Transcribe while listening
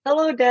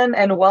Hello, Dan,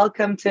 and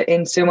welcome to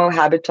Insumo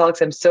Habit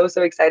Talks. I'm so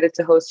excited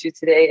to host you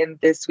today in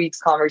this week's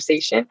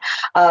conversation.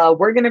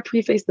 We're going to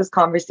preface this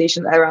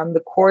conversation around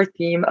the core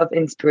theme of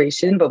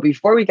inspiration. But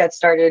before we get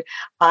started,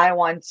 I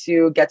want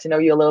to get to know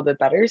you a little bit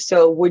better.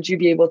 So would you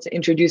be able to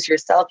introduce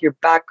yourself, your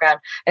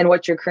background, and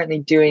what you're currently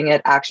doing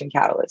at Action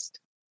Catalyst?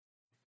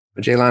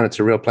 Well, Jaylan,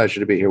 it's a real pleasure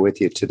to be here with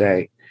you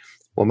today.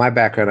 Well, my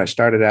background, I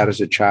started out as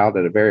a child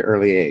at a very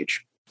early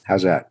age.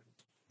 How's that?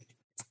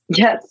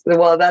 Yes,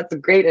 well, that's a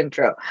great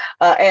intro.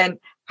 And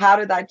how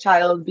did that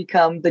child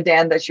become the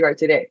Dan that you are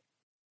today?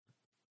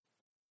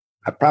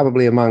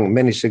 Probably among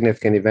many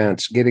significant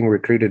events, getting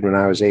recruited when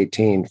I was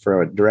 18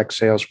 for a direct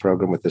sales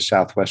program with the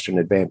Southwestern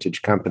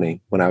Advantage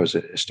Company when I was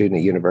a student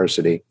at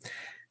university.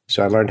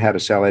 So I learned how to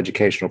sell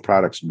educational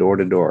products door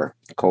to door,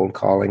 cold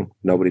calling.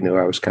 Nobody knew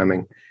I was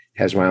coming.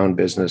 Has my own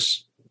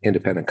business,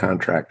 independent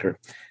contractor.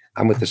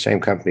 I'm with the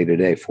same company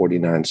today,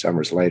 49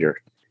 summers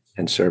later,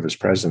 and serve as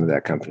president of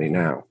that company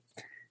now.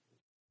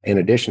 In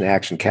addition,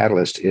 Action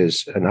Catalyst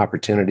is an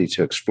opportunity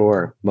to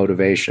explore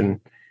motivation,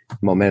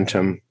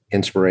 momentum,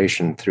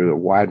 inspiration through a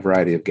wide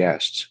variety of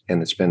guests. And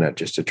it's been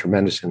just a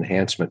tremendous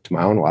enhancement to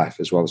my own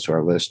life as well as to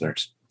our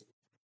listeners.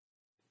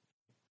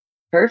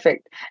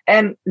 Perfect.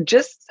 And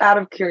just out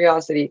of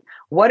curiosity,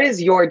 what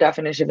is your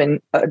definition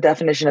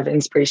of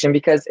inspiration?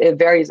 Because it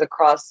varies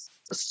across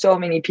so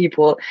many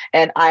people,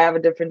 and I have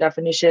a different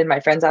definition. My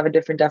friends have a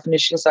different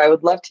definition. So I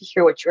would love to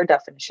hear what your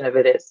definition of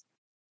it is.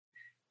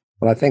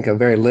 Well, I think a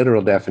very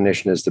literal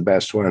definition is the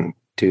best one.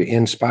 To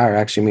inspire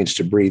actually means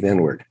to breathe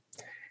inward.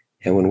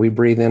 And when we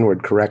breathe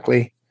inward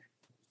correctly,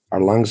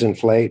 our lungs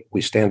inflate,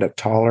 we stand up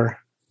taller,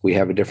 we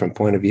have a different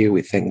point of view,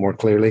 we think more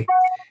clearly.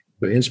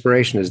 But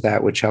inspiration is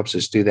that which helps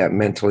us do that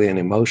mentally and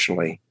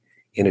emotionally,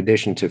 in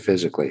addition to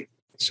physically.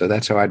 So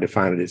that's how I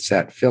define it. It's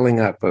that filling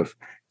up of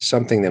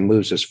something that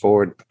moves us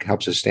forward,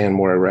 helps us stand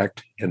more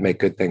erect, and make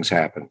good things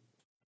happen.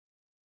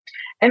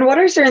 And what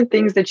are certain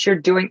things that you're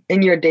doing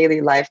in your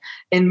daily life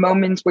in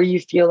moments where you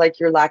feel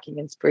like you're lacking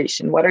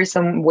inspiration? What are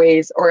some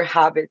ways or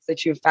habits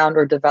that you've found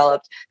or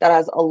developed that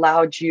has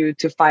allowed you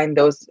to find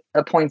those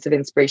points of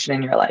inspiration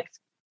in your life?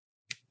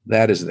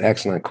 That is an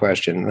excellent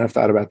question. And I've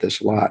thought about this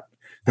a lot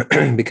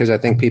because I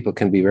think people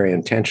can be very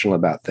intentional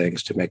about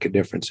things to make a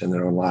difference in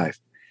their own life.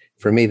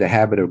 For me, the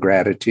habit of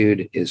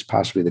gratitude is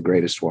possibly the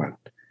greatest one.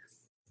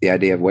 The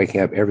idea of waking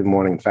up every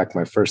morning. In fact,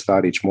 my first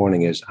thought each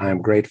morning is,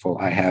 I'm grateful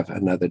I have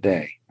another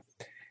day.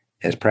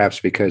 As perhaps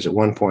because at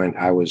one point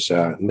I was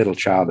a middle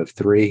child of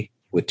three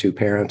with two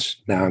parents.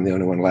 Now I'm the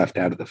only one left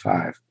out of the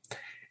five.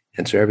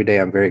 And so every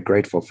day I'm very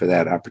grateful for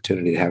that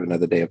opportunity to have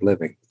another day of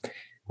living.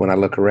 When I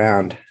look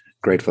around,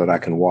 grateful that I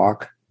can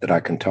walk, that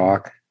I can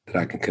talk, that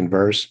I can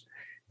converse,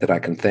 that I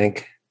can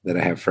think, that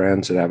I have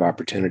friends, that I have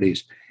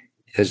opportunities.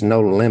 There's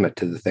no limit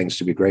to the things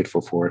to be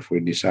grateful for if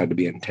we decide to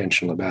be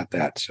intentional about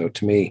that. So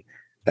to me,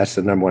 that's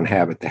the number one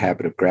habit, the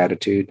habit of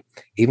gratitude,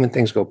 even when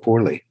things go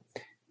poorly.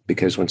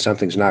 Because when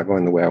something's not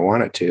going the way I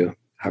want it to,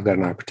 I've got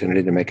an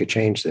opportunity to make a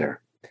change there.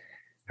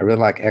 I really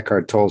like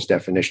Eckhart Tolle's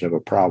definition of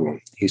a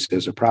problem. He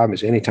says a problem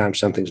is anytime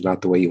something's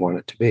not the way you want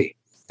it to be.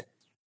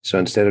 So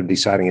instead of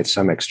deciding it's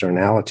some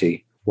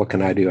externality, what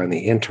can I do on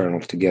the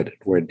internal to get it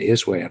where it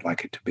is the way I'd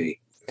like it to be?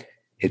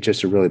 It's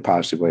just a really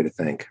positive way to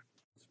think.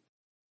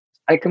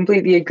 I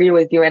completely agree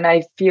with you. And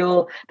I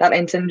feel that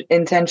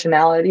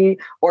intentionality,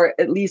 or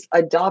at least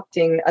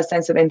adopting a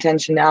sense of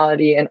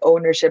intentionality and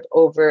ownership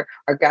over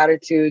our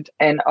gratitude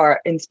and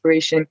our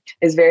inspiration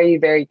is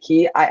very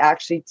key. I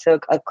actually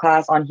took a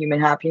class on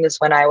human happiness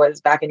when I was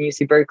back in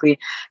UC Berkeley.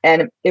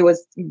 And it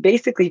was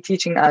basically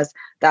teaching us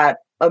that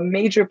a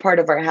major part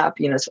of our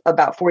happiness,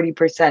 about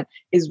 40%,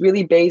 is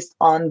really based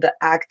on the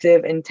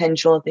active,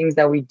 intentional things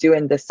that we do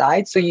and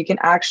decide. So you can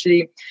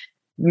actually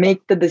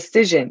make the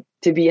decision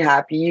to be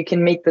happy. You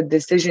can make the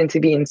decision to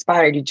be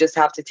inspired. You just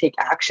have to take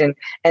action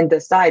and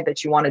decide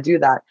that you want to do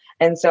that.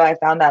 And so I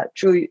found that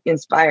truly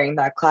inspiring,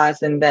 that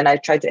class. And then I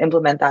tried to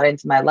implement that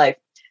into my life.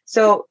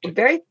 So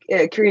very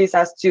curious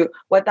as to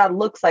what that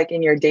looks like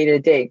in your day to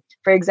day.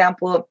 For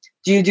example,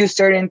 do you do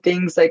certain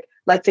things like,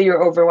 let's say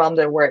you're overwhelmed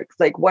at work?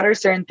 Like, what are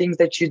certain things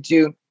that you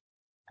do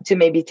to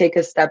maybe take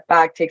a step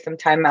back, take some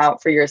time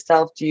out for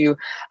yourself? Do you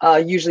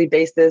usually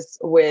base this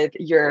with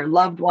your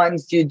loved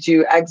ones? Do you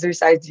do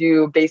exercise? Do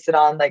you base it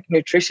on like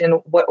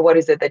nutrition? What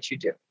is it that you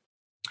do?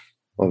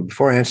 Well,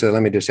 before I answer that,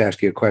 let me just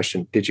ask you a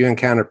question. Did you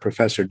encounter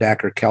Professor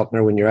Dacher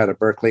Keltner when you're out at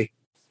Berkeley?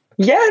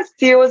 Yes,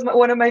 he was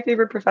one of my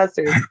favorite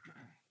professors.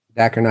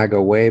 Dacher and I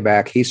go way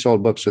back. He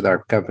sold books with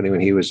our company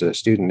when he was a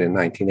student in the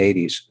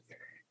 1980s,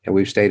 and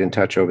we've stayed in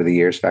touch over the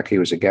years. In fact, he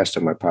was a guest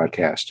on my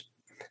podcast.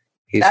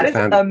 That is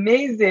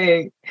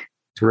amazing.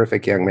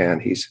 Terrific young man.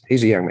 He's a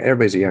young man.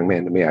 Everybody's a young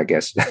man to me, I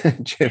guess.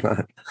 In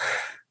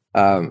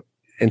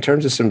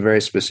terms of some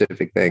very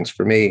specific things,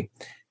 for me,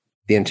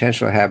 the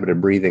intentional habit of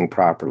breathing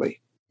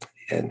properly.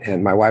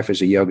 And my wife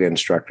is a yoga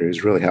instructor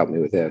who's really helped me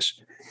with this.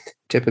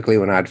 Typically,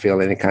 when I'd feel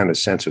any kind of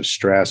sense of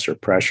stress or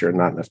pressure and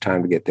not enough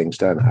time to get things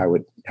done, I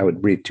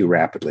would breathe too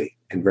rapidly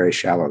and very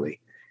shallowly,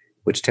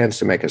 which tends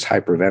to make us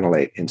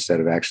hyperventilate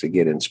instead of actually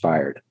get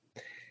inspired.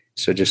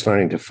 So just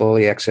learning to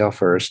fully exhale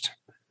first,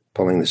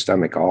 pulling the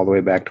stomach all the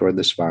way back toward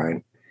the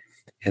spine.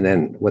 And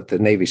then what the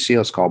Navy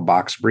SEALs call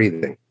box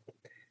breathing,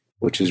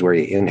 which is where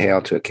you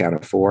inhale to a count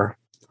of 4,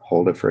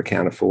 hold it for a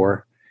count of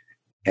 4,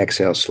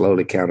 exhale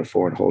slowly, count of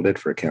 4, and hold it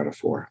for a count of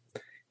 4.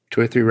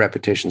 2 or 3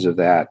 repetitions of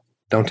that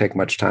don't take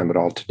much time at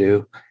all to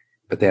do,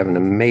 but they have an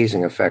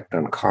amazing effect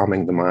on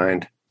calming the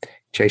mind,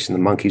 chasing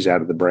the monkeys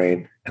out of the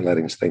brain, and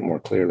letting us think more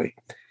clearly.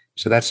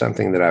 So that's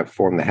something that I've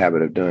formed the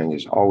habit of doing,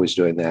 is always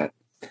doing that.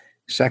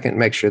 Second,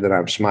 make sure that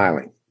I'm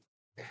smiling.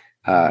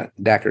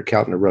 Dr.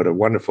 Keltner wrote a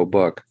wonderful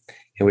book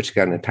in which he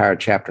got an entire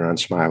chapter on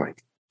smiling,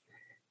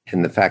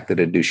 and the fact that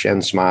a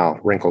Duchenne smile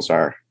wrinkles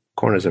our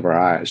corners of our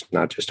eyes,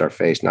 not just our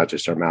face, not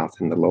just our mouth,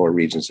 and the lower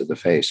regions of the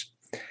face.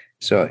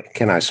 So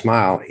can I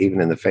smile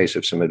even in the face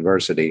of some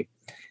adversity?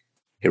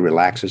 It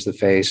relaxes the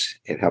face.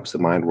 It helps the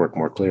mind work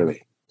more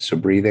clearly. So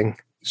breathing,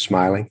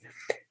 smiling.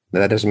 Now,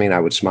 that doesn't mean I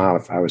would smile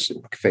if I was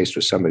faced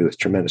with somebody with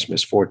tremendous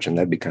misfortune.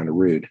 That'd be kind of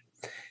rude.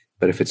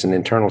 But if it's an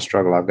internal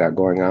struggle I've got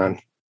going on,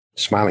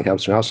 smiling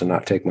helps me also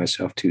not take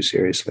myself too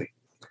seriously.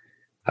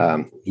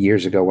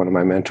 Years ago, one of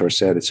my mentors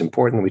said, it's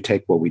important that we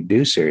take what we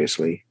do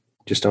seriously,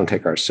 just don't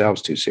take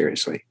ourselves too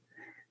seriously.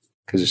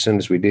 Because as soon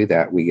as we do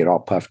that, we get all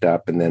puffed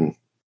up and then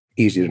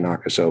easy to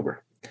knock us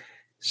over.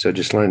 So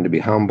just learning to be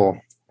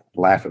humble,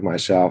 laugh at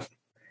myself,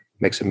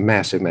 makes a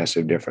massive,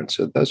 massive difference.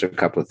 So those are a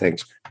couple of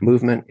things.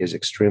 Movement is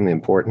extremely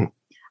important.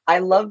 I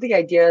love the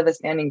idea of a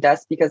standing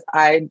desk because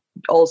I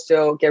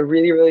also get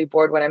really, really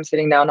bored when I'm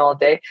sitting down all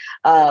day.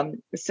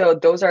 So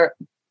those are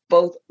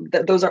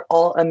those are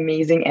all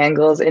amazing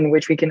angles in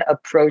which we can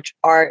approach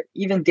our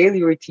even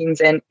daily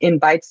routines and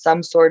invite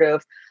some sort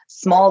of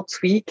small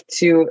tweak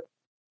to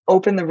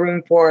open the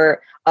room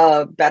for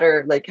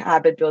better like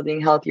habit building,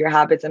 healthier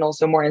habits, and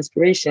also more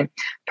inspiration.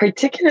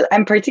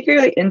 I'm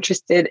particularly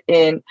interested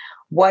in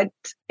what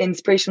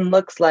inspiration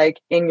looks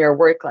like in your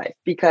work life,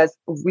 because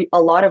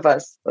a lot of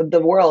us, the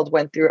world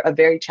went through a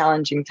very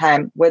challenging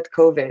time with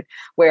COVID,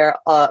 where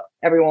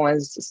everyone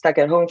was stuck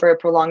at home for a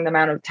prolonged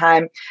amount of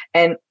time.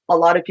 And a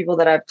lot of people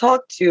that I've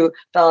talked to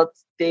felt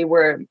they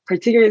were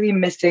particularly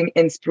missing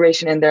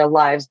inspiration in their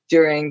lives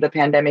during the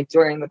pandemic,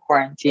 during the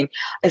quarantine,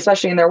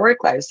 especially in their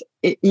work lives.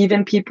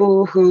 Even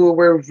people who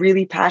were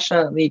really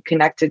passionately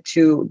connected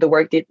to the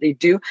work that they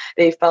do,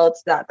 they felt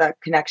that that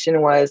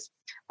connection was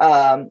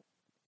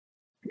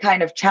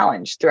kind of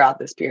challenged throughout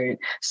this period.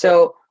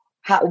 So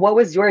what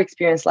was your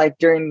experience like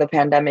during the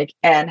pandemic,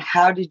 and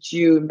how did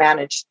you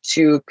manage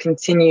to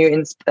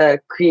continue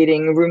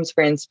creating rooms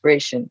for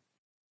inspiration?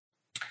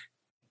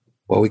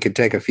 Well, we could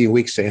take a few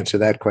weeks to answer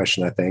that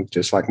question, I think,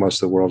 just like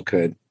most of the world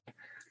could.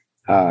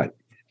 To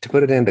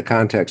put it into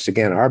context,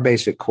 again, our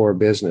basic core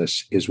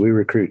business is we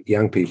recruit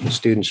young people,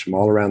 students from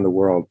all around the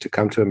world, to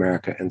come to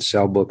America and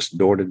sell books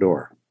door to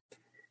door.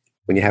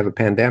 When you have a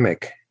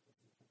pandemic,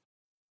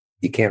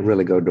 you can't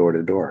really go door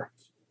to door.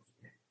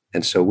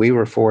 And so we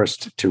were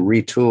forced to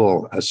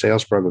retool a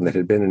sales program that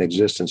had been in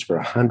existence for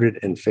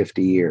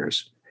 150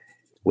 years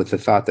with the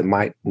thought that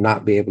might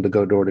not be able to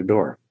go door to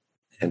door.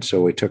 And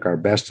so we took our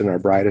best and our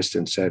brightest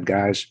and said,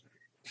 guys,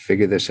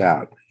 figure this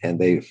out. And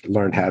they've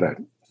learned how to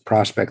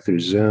prospect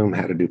through Zoom,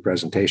 how to do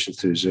presentations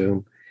through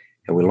Zoom.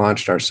 And we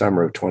launched our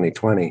summer of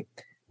 2020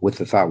 with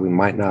the thought we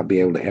might not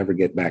be able to ever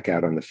get back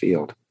out on the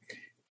field.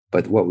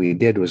 But what we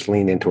did was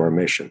lean into our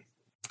mission.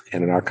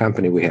 And in our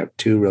company, we have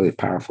 2 really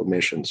powerful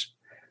missions.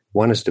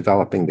 One is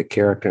developing the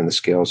character and the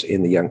skills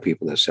in the young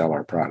people that sell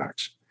our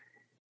products.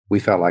 We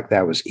felt like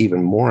that was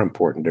even more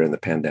important during the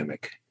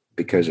pandemic,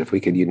 because if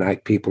we could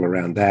unite people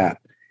around that,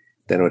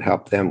 then it would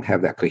help them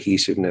have that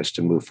cohesiveness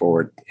to move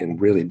forward in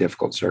really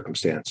difficult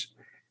circumstance.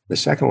 The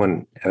second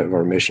one of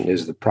our mission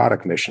is the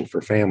product mission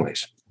for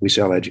families. We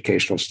sell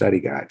educational study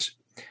guides.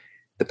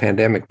 The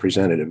pandemic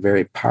presented a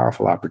very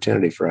powerful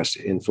opportunity for us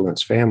to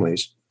influence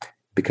families,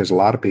 because a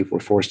lot of people were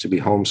forced to be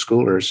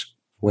homeschoolers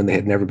when they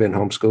had never been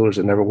homeschoolers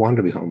and never wanted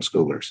to be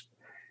homeschoolers.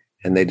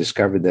 And they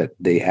discovered that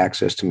the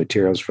access to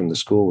materials from the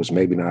school was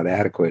maybe not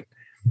adequate,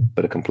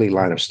 but a complete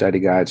line of study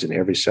guides in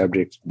every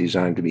subject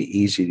designed to be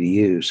easy to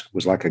use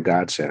was like a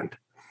godsend.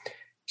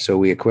 So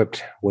we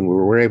equipped, when we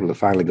were able to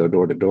finally go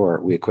door to door,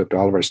 we equipped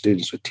all of our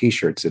students with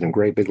T-shirts that in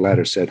great big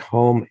letters said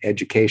home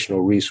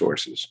educational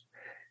resources.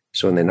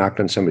 So when they knocked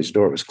on somebody's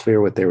door, it was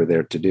clear what they were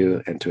there to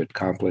do and to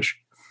accomplish.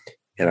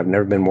 And I've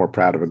never been more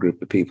proud of a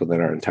group of people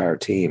than our entire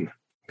team,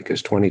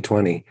 because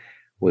 2020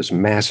 was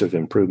massive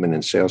improvement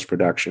in sales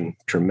production,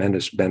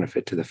 tremendous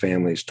benefit to the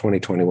families.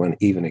 2021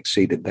 even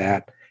exceeded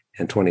that,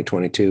 and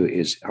 2022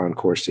 is on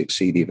course to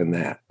exceed even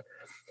that.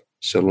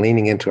 So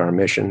leaning into our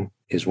mission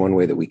is one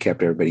way that we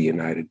kept everybody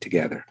united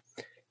together.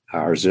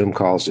 Our Zoom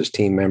calls as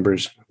team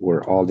members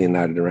were all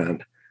united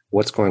around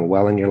what's going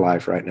well in your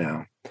life right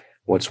now.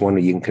 What's one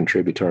way you can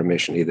contribute to our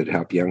mission, either to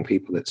help young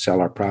people that sell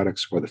our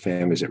products or the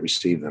families that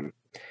receive them.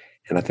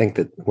 And I think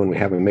that when we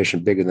have a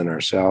mission bigger than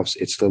ourselves,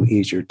 it's a little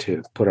easier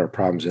to put our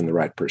problems in the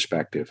right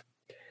perspective.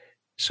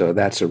 So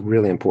that's a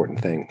really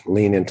important thing.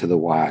 Lean into the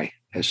why,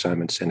 as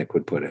Simon Sinek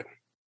would put it.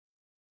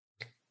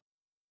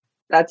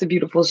 That's a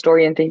beautiful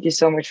story, and thank you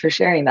so much for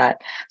sharing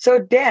that. So,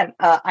 Dan,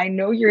 I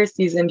know you're a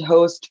seasoned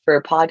host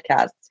for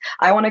podcasts.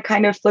 I want to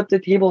kind of flip the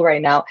table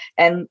right now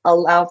and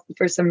allow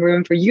for some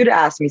room for you to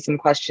ask me some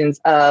questions.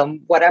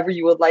 Whatever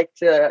you would like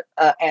to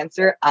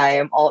answer, I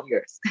am all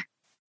yours.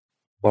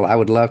 Well, I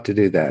would love to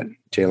do that,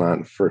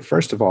 Jaylon.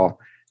 First of all,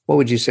 what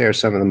would you say are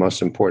some of the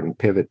most important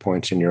pivot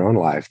points in your own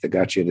life that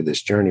got you into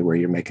this journey where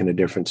you're making a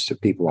difference to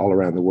people all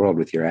around the world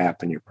with your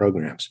app and your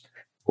programs?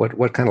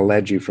 What kind of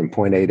led you from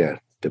point A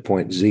to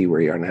point Z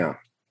where you are now?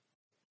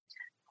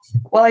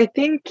 Well, I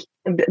think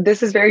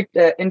this is very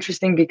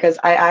interesting because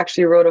I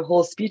actually wrote a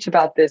whole speech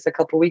about this a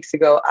couple weeks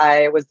ago.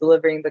 I was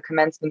delivering the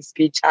commencement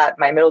speech at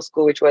my middle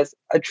school, which was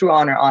a true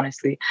honor,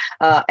 honestly.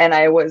 And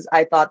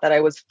I thought that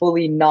I was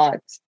fully not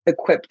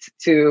equipped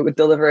to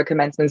deliver a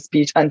commencement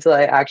speech until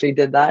I actually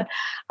did that.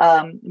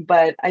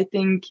 But I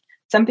think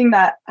something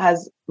that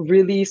has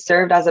really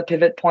served as a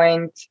pivot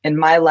point in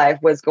my life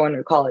was going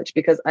to college,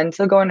 because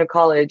until going to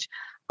college,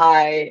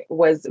 I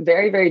was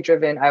very, very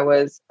driven. I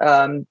was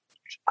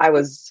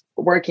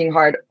working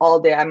hard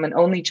all day. I'm an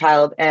only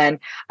child, and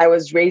I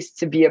was raised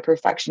to be a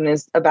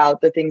perfectionist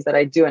about the things that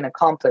I do and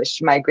accomplish.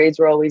 My grades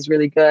were always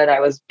really good. I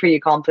was pretty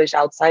accomplished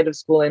outside of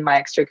school in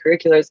my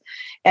extracurriculars.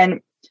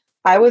 And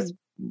I was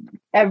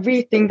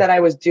everything that I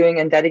was doing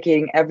and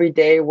dedicating every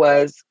day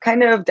was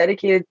kind of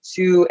dedicated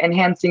to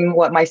enhancing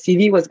what my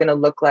CV was going to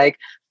look like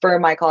for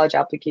my college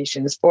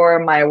applications, for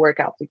my work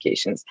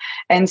applications.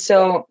 And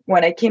so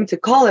when I came to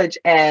college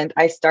and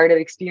I started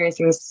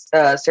experiencing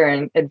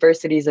certain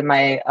adversities in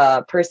my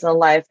personal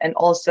life, and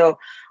also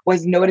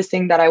was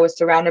noticing that I was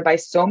surrounded by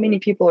so many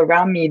people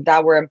around me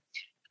that were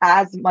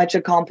as much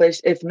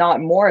accomplished, if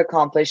not more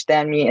accomplished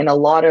than me in a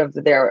lot of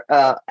their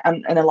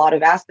in a lot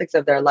of aspects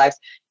of their lives,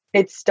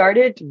 it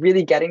started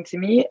really getting to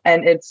me,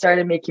 and it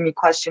started making me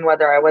question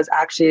whether I was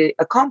actually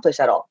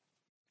accomplished at all.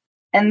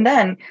 And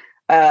then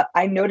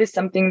I noticed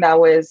something that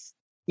was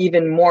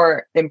even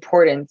more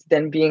important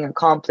than being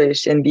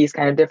accomplished in these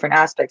kind of different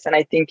aspects. And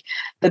I think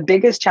the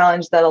biggest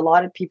challenge that a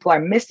lot of people are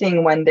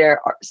missing when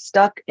they're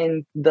stuck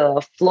in the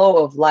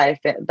flow of life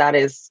that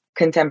is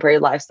contemporary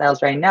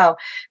lifestyles right now,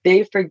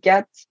 they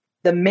forget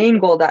the main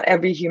goal that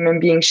every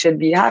human being should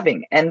be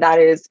having, and that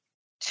is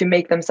to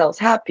make themselves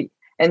happy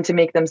and to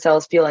make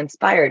themselves feel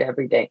inspired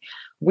every day.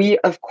 We,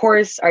 of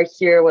course, are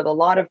here with a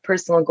lot of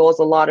personal goals,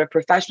 a lot of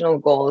professional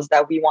goals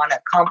that we want to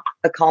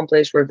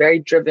accomplish. We're very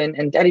driven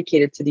and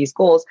dedicated to these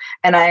goals.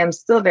 And I am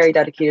still very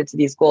dedicated to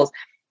these goals.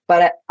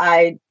 But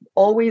I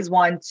always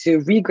want to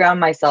reground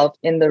myself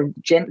in the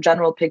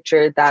general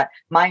picture that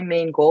my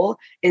main goal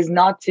is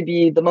not to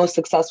be the most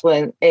successful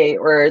in A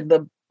or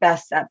the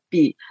best at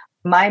B.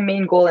 My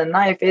main goal in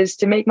life is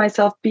to make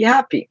myself be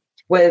happy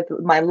with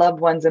my loved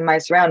ones and my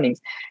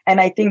surroundings.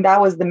 And I think that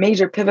was the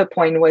major pivot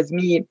point, was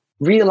me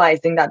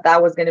realizing that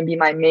that was going to be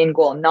my main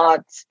goal,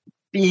 not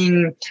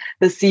being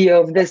the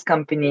CEO of this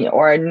company,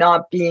 or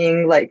not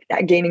being like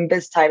gaining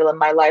this title in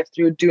my life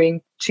through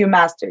doing 2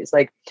 masters.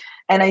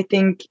 And I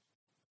think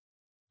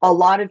a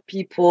lot of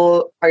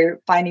people are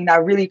finding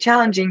that really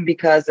challenging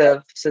because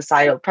of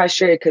societal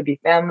pressure. It could be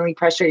family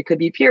pressure. It could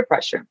be peer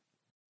pressure.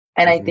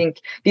 And I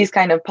think these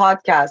kind of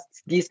podcasts,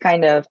 these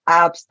kind of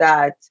apps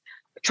that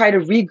try to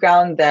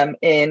reground them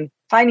in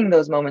finding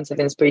those moments of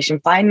inspiration,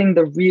 finding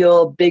the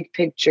real big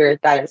picture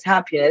that is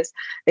happiness,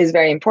 is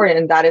very important.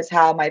 And that is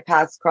how my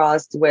paths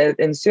crossed with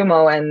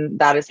Insumo. And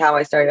that is how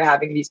I started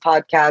having these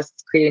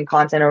podcasts, creating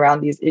content around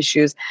these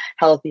issues,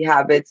 healthy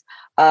habits.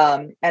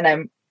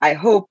 And I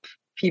hope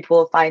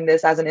people find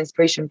this as an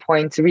inspiration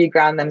point to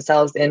reground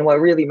themselves in what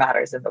really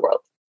matters in the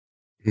world.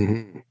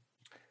 Mm-hmm.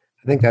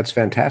 I think that's a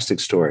fantastic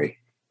story.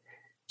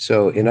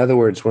 So in other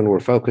words, when we're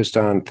focused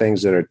on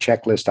things that are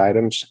checklist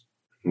items,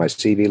 my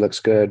CV looks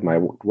good, my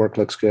work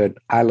looks good,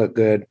 I look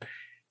good,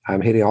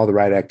 I'm hitting all the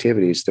right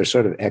activities. They're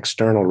sort of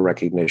external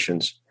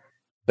recognitions,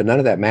 but none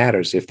of that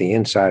matters if the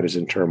inside is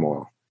in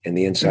turmoil and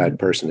the inside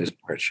person isn't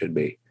where it should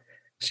be.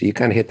 So you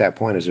kind of hit that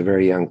point as a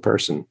very young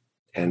person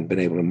and been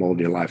able to mold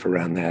your life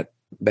around that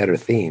better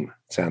theme,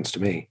 sounds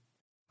to me.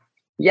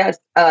 Yes,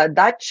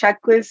 that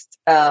checklist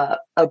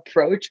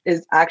approach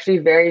is actually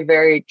very,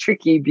 very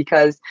tricky,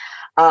 because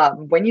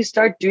when you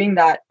start doing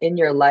that in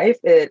your life,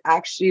 it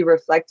actually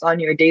reflects on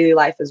your daily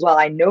life as well.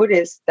 I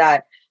noticed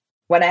that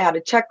when I had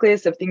a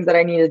checklist of things that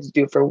I needed to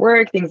do for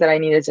work, things that I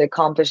needed to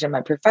accomplish in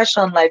my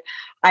professional life,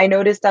 I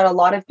noticed that a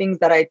lot of things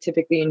that I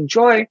typically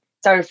enjoy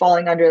started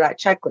falling under that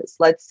checklist.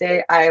 Let's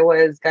say I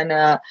was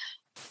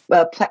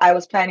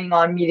planning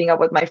on meeting up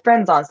with my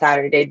friends on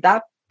Saturday.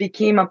 That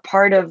became a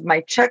part of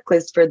my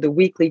checklist for the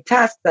weekly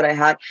tasks that I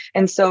had.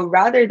 And so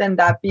rather than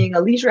that being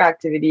a leisure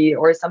activity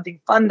or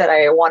something fun that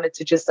I wanted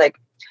to just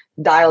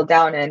dial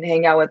down and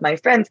hang out with my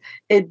friends,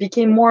 it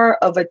became more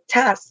of a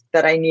task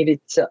that I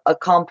needed to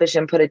accomplish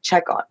and put a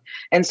check on.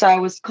 And so I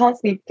was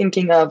constantly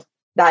thinking of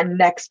that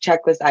next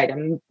checklist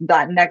item,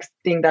 that next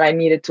thing that I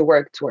needed to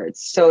work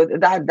towards. So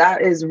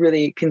that is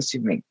really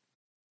consuming.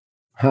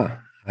 I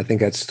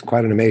think that's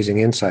quite an amazing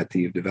insight that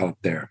you've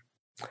developed there.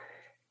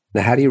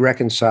 Now, how do you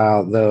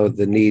reconcile, though,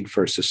 the need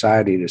for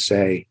society to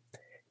say,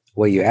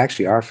 Well, you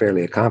actually are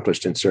fairly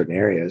accomplished in certain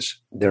areas.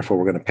 Therefore,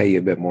 we're going to pay you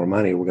a bit more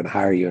money. We're going to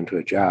hire you into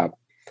a job.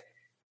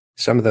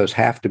 Some of those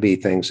have to be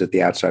things that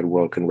the outside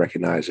world can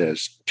recognize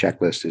as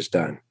checklist is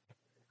done.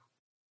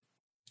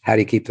 How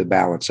do you keep the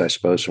balance, I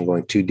suppose, from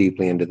going too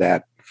deeply into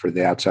that for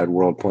the outside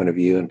world point of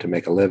view and to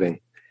make a living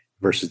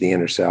versus the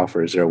inner self,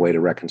 or is there a way to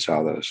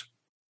reconcile those?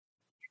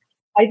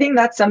 I think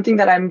that's something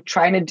that I'm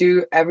trying to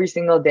do every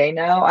single day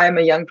now. I'm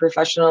a young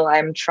professional.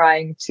 I'm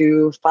trying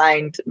to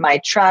find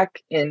my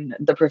track in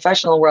the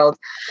professional world.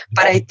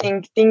 But I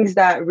think things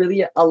that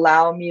really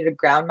allow me to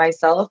ground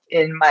myself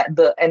in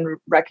and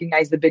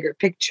recognize the bigger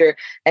picture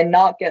and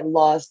not get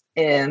lost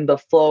in the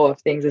flow of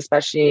things,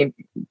 especially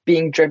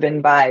being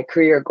driven by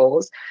career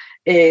goals,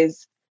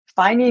 is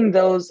finding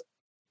those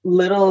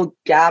little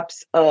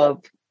gaps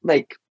of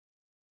like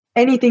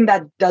anything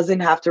that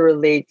doesn't have to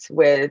relate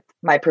with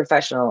my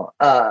professional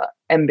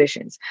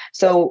ambitions.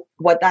 So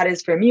what that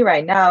is for me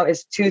right now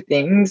is two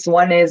things.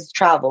 One is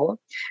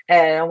travel.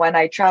 And when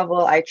I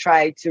travel, I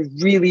try to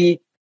really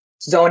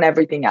zone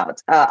everything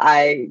out.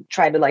 I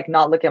try to like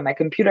not look at my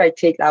computer. I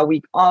take that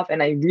week off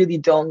and I really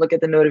don't look at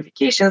the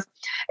notifications.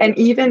 And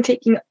even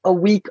taking a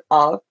week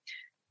off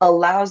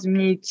allows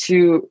me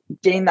to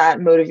gain that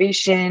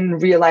motivation,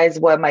 realize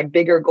what my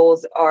bigger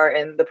goals are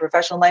in the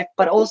professional life,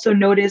 but also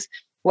notice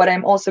what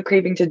I'm also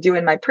craving to do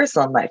in my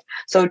personal life.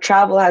 So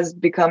travel has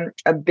become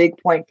a big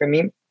point for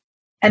me.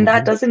 And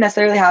that doesn't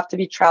necessarily have to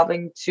be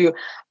traveling to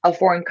a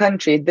foreign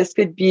country. This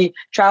could be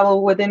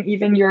travel within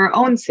even your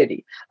own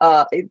city,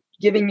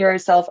 giving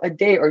yourself a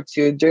day or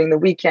two during the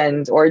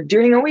weekend or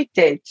during a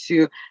weekday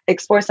to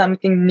explore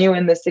something new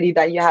in the city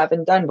that you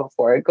haven't done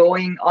before,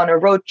 going on a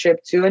road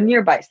trip to a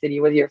nearby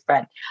city with your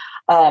friend.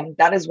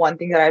 That is one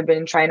thing that I've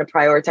been trying to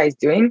prioritize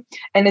doing.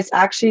 And it's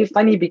actually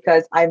funny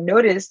because I've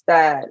noticed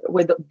that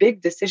with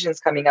big decisions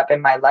coming up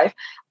in my life,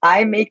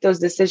 I make those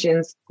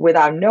decisions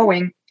without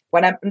knowing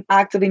when I'm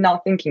actively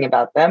not thinking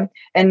about them.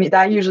 And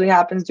that usually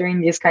happens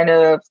during these kind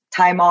of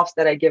time offs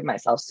that I give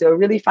myself. So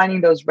really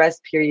finding those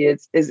rest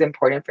periods is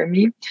important for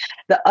me.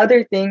 The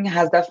other thing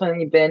has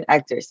definitely been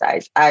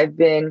exercise. I've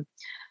been,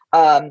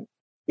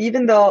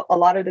 even though a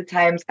lot of the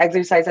times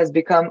exercise has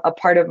become a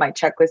part of my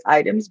checklist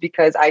items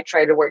because I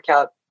try to work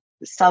out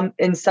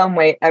in some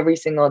way every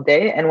single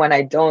day. And when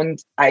I don't,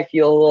 I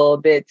feel a little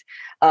bit,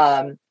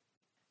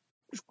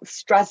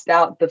 stressed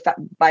out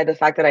by the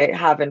fact that I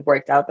haven't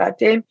worked out that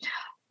day.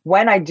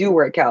 When I do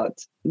work out,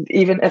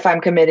 even if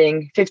I'm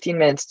committing 15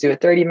 minutes to it,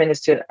 30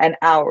 minutes to an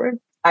hour,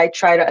 I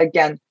try to,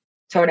 again,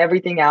 tone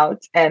everything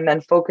out and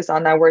then focus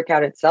on that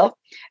workout itself.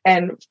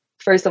 And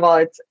first of all,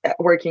 it's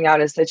working out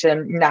is such a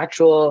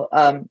natural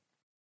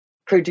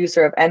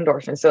producer of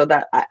endorphins. So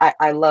that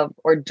I love,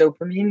 or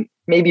dopamine,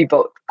 maybe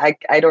both.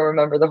 I don't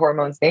remember the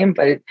hormone's name,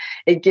 but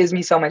it gives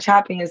me so much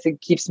happiness.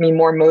 It keeps me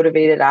more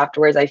motivated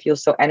afterwards. I feel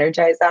so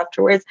energized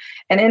afterwards.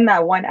 And in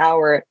that 1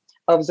 hour,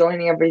 of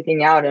zoning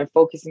everything out and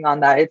focusing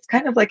on that, it's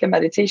kind of like a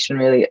meditation,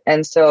 really.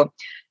 And so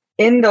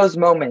in those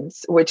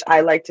moments, which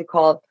I like to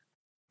call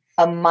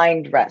a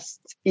mind rest,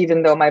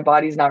 even though my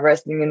body's not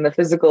resting in the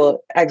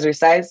physical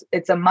exercise,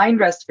 it's a mind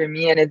rest for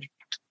me. And it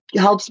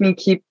helps me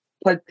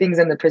put things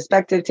in the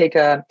perspective, take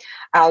a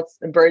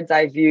bird's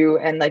eye view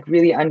and like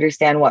really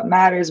understand what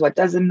matters, what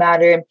doesn't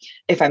matter.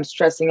 If I'm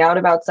stressing out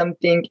about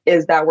something,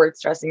 is that worth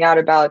stressing out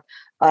about?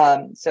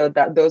 So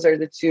that those are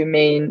the two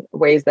main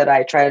ways that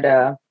I try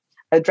to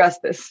address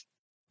this.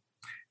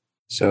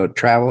 So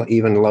travel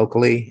even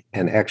locally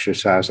and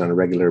exercise on a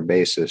regular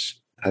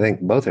basis. I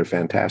think both are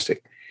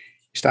fantastic.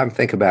 Stop and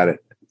think about it.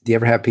 Do you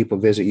ever have people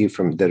visit you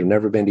that have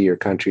never been to your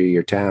country or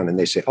your town and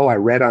they say, oh, I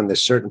read on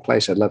this certain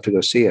place, I'd love to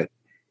go see it.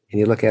 And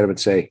you look at them and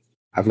say,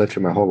 I've lived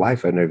here my whole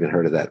life, I've never even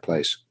heard of that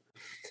place.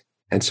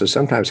 And so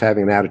sometimes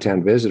having an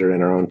out-of-town visitor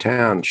in our own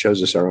town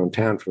shows us our own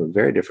town from a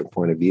very different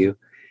point of view.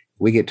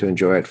 We get to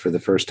enjoy it for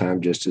the first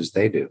time just as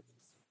they do.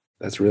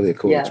 That's really a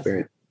cool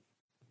experience.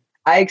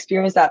 I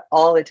experience that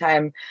all the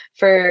time.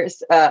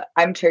 First,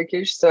 I'm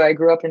Turkish, so I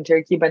grew up in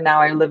Turkey, but now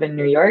I live in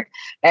New York.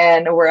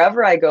 And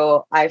wherever I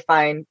go, I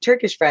find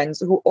Turkish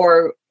friends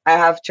or I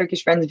have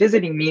Turkish friends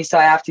visiting me, so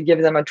I have to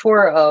give them a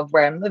tour of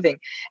where I'm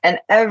living. And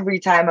every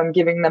time I'm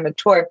giving them a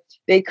tour,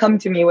 they come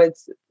to me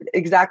with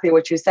exactly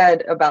what you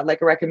said about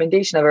like a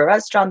recommendation of a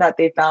restaurant that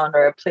they found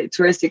or a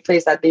touristic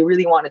place that they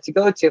really wanted to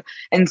go to.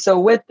 And so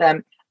with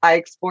them, I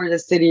explored a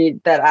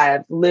city that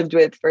I've lived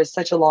with for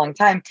such a long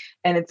time.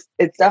 And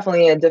it's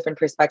definitely a different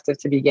perspective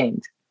to be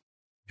gained.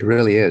 It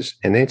really is.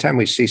 And anytime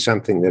we see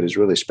something that is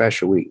really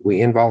special,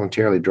 we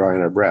involuntarily draw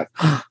in our breath.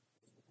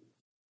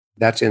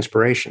 That's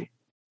inspiration.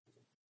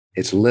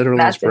 It's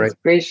literally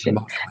inspiration.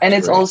 And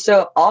it's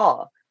also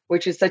awe,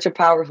 which is such a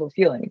powerful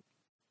feeling.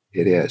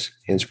 It is.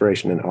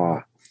 Inspiration and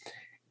awe.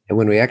 And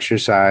when we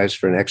exercise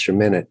for an extra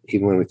minute,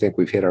 even when we think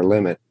we've hit our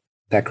limit,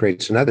 that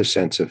creates another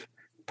sense of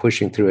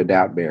pushing through a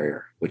doubt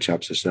barrier, which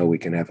helps us know we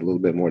can have a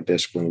little bit more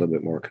discipline, a little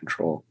bit more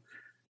control.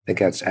 I think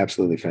that's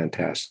absolutely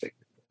fantastic.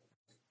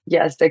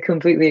 Yes, I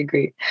completely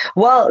agree.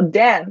 Well,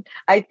 Dan,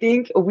 I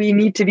think we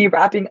need to be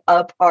wrapping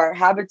up our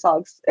habit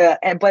talks.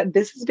 But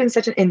this has been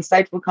such an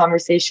insightful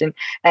conversation,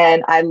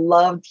 and I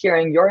loved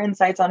hearing your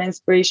insights on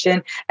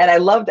inspiration, and I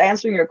loved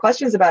answering your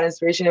questions about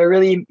inspiration. It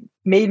really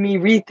made me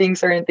rethink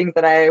certain things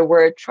that I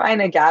were trying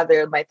to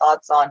gather my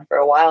thoughts on for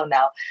a while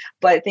now.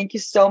 But thank you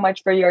so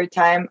much for your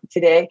time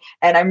today,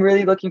 and I'm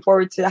really looking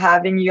forward to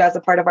having you as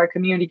a part of our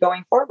community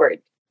going forward.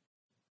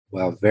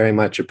 Well, very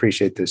much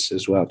appreciate this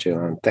as well,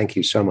 Jilan. Thank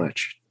you so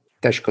much.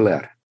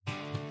 Teshkuler.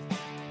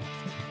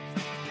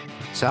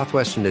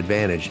 Southwestern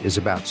Advantage is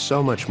about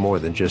so much more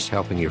than just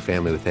helping your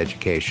family with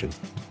education.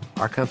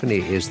 Our company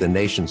is the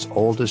nation's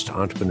oldest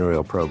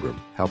entrepreneurial program,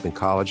 helping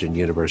college and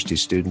university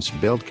students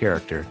build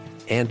character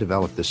and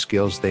develop the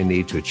skills they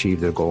need to achieve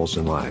their goals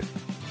in life.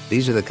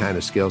 These are the kind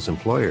of skills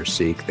employers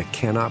seek that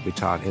cannot be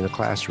taught in a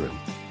classroom.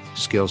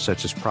 Skills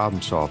such as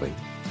problem solving,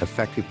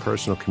 effective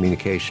personal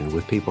communication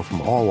with people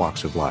from all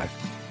walks of life,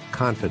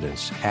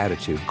 confidence,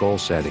 attitude, goal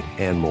setting,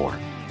 and more.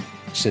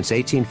 Since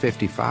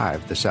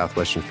 1855, the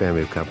Southwestern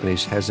family of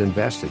companies has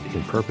invested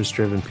in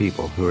purpose-driven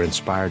people who are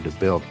inspired to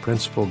build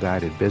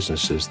principle-guided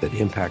businesses that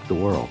impact the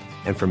world.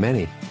 And for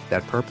many,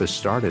 that purpose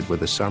started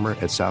with a summer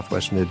at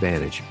Southwestern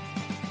Advantage.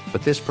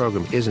 But this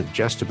program isn't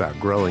just about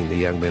growing the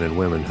young men and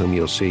women whom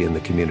you'll see in the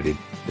community.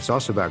 It's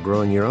also about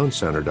growing your own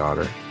son or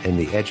daughter, and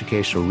the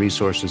educational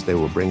resources they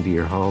will bring to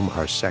your home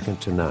are second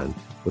to none,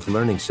 with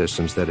learning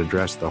systems that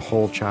address the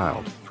whole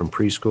child from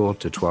preschool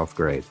to 12th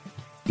grade.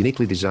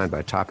 Uniquely designed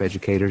by top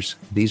educators,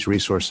 these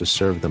resources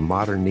serve the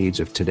modern needs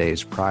of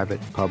today's private,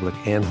 public,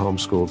 and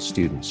homeschooled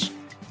students.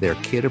 They're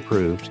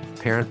kid-approved,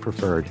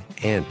 parent-preferred,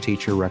 and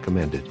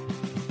teacher-recommended.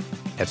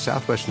 At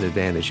Southwestern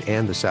Advantage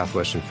and the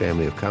Southwestern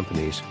family of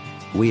companies,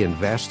 we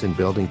invest in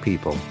building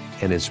people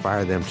and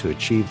inspire them to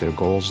achieve their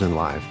goals in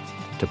life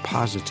to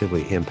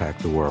positively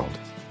impact the world.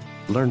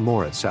 Learn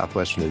more at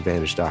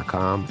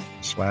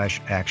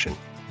southwesternadvantage.com/action.